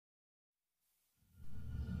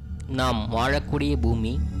நாம் வாழக்கூடிய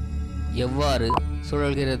பூமி எவ்வாறு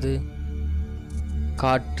சுழல்கிறது?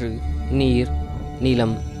 காற்று, நீர்,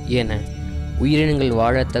 நிலம் என உயிரினங்கள்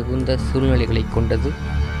வாழ தகுந்த சூழ்நிலைகளை கொண்டது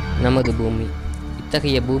நமது பூமி.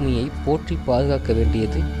 இத்தகைய பூமியை போற்றி பாதுகாக்க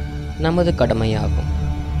வேண்டியது நமது கடமையாகும்.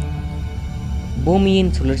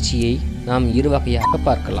 பூமியின் சுழற்சியை நாம் இரு வகையாக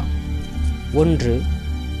பார்க்கலாம். ஒன்று,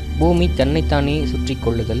 பூமி தன்னைத்தானே சுற்றி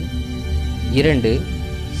கொள்ளுதல். 2,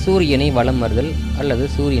 சூரியனை வலம் வருதல் அல்லது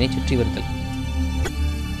சூரியனை சுற்றி வருதல்.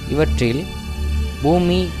 இவற்றில்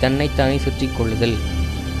பூமி தன்னைத்தானே சுற்றி கொள்ளுதல்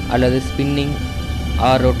அல்லது spinning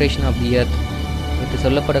R rotation of the earth என்று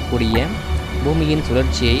சொல்லப்படக்கூடிய பூமியின்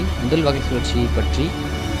சுழற்சியை, முதல் வகை சுழற்சியை பற்றி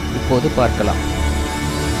இப்போது பார்க்கலாம்.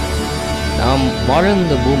 நாம் வாழும்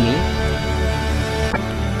இந்த பூமி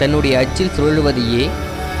தன்னுடைய அச்சில் சுழலுவதையே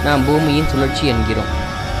நாம் பூமியின் சுழற்சி என்கிறோம்.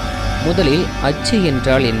 முதலில் அச்சு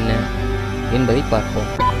என்றால் என்ன என்பதை பார்ப்போம்.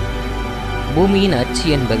 பூமியின் அச்சு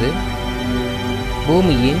என்பது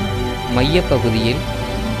பூமியின் மையப்பகுதியில்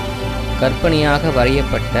கற்பனையாக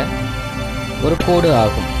வரையப்பட்ட ஒரு கோடு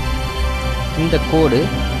ஆகும். இந்த கோடு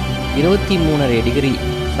 23.5 டிகிரி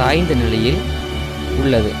சாய்ந்த நிலையில்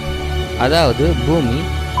உள்ளது. அதாவது பூமி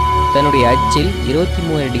தன்னுடைய அச்சில்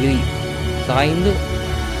 23 டிகிரி சாய்ந்து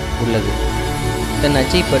உள்ளது. தன்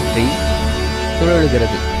அச்சை பற்றி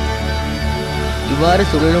சுழலுகிறது. இவ்வாறு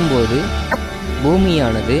சுழலும்போது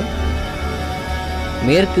பூமியானது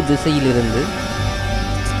மேற்கு திசையிலிருந்து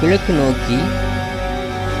கிழக்கு நோக்கி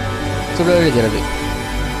சுழலுகிறது.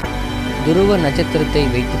 துருவ நட்சத்திரத்தை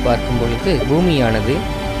வைத்து பார்க்கும் பொழுது பூமியானது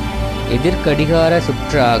எதிர்கடிகார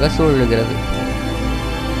சுற்றாக சுழலுகிறது.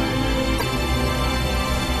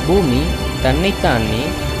 பூமி தன்னைத்தானே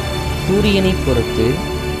சூரியனை பொறுத்து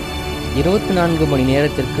 24 மணி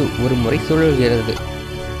நேரத்திற்கு ஒரு முறை சுழல்கிறது.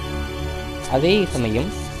 அதே சமயம்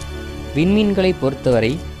விண்மீன்களை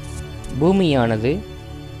பொறுத்தவரை பூமியானது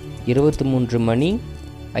 23 மணி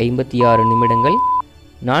 56 நிமிடங்கள்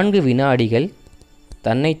 4 வினாடிகள்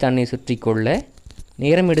தன்னைத்தானே சுற்றி கொள்ள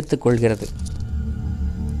நேரம் எடுத்துக்கொள்கிறது.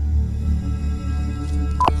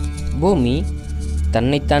 பூமி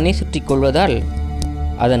தன்னைத்தானே சுற்றி கொள்வதால்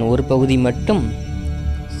அதன் ஒரு பகுதி மட்டும்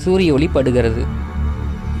சூரிய ஒளி படுகிறது.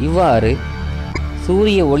 இவ்வாறு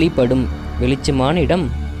சூரிய ஒளி படும் வெளிச்சமான இடம்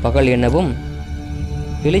பகல் எனவும்,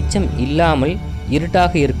 வெளிச்சம் இல்லாமல்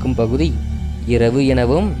இருட்டாக இருக்கும் பகுதி இரவு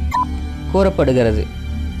எனவும் கூறப்படுகிறது.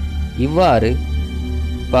 இவ்வாறு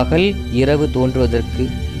பகல் இரவு தோன்றுவதற்கு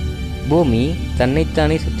பூமி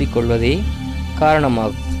தன்னைத்தானே சுற்றி கொள்வதே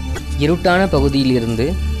காரணமாகும். இருட்டான பகுதியிலிருந்து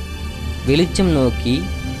வெளிச்சம் நோக்கி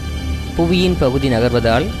புவியின் பகுதி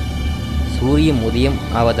நகர்வதால் சூரியன் உதயம்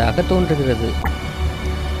ஆவதாக தோன்றுகிறது.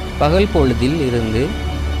 பகல் பொழுதில் இருந்து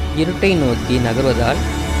இருட்டை நோக்கி நகர்வதால்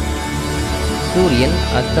சூரியன்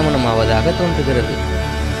அஸ்தமனமாவதாக தோன்றுகிறது.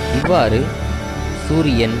 இவ்வாறு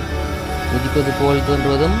சூரியன் உதிப்பது போல்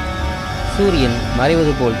தோன்றுவதும் சூரியன்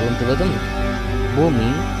மறைவது போல் தோன்றுவதும் பூமி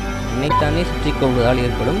தன்னைத்தானே சுற்றி கொள்வதால்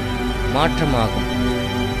ஏற்படும் மாற்றமாகும்.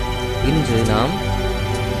 இன்று நாம்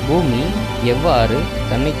பூமி எவ்வாறு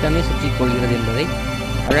தன்னைத்தானே சுற்றி கொள்கிறது என்பதை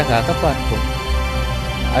அழகாக பார்ப்போம்.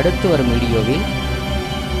 அடுத்து வரும் வீடியோவில்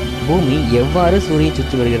பூமி எவ்வாறு சூரியனை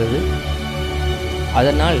சுற்றி வருகிறது,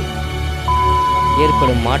 அதனால்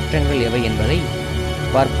ஏற்படும் மாற்றங்கள் எவை என்பதை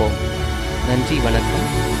பார்ப்போம். நன்றி, வணக்கம்.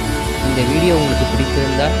 இந்த வீடியோ உங்களுக்கு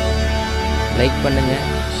பிடித்திருந்தால் லைக் பண்ணுங்கள்,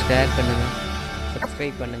 ஷேர் பண்ணுங்கள்,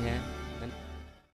 சப்ஸ்கிரைப் பண்ணுங்கள்.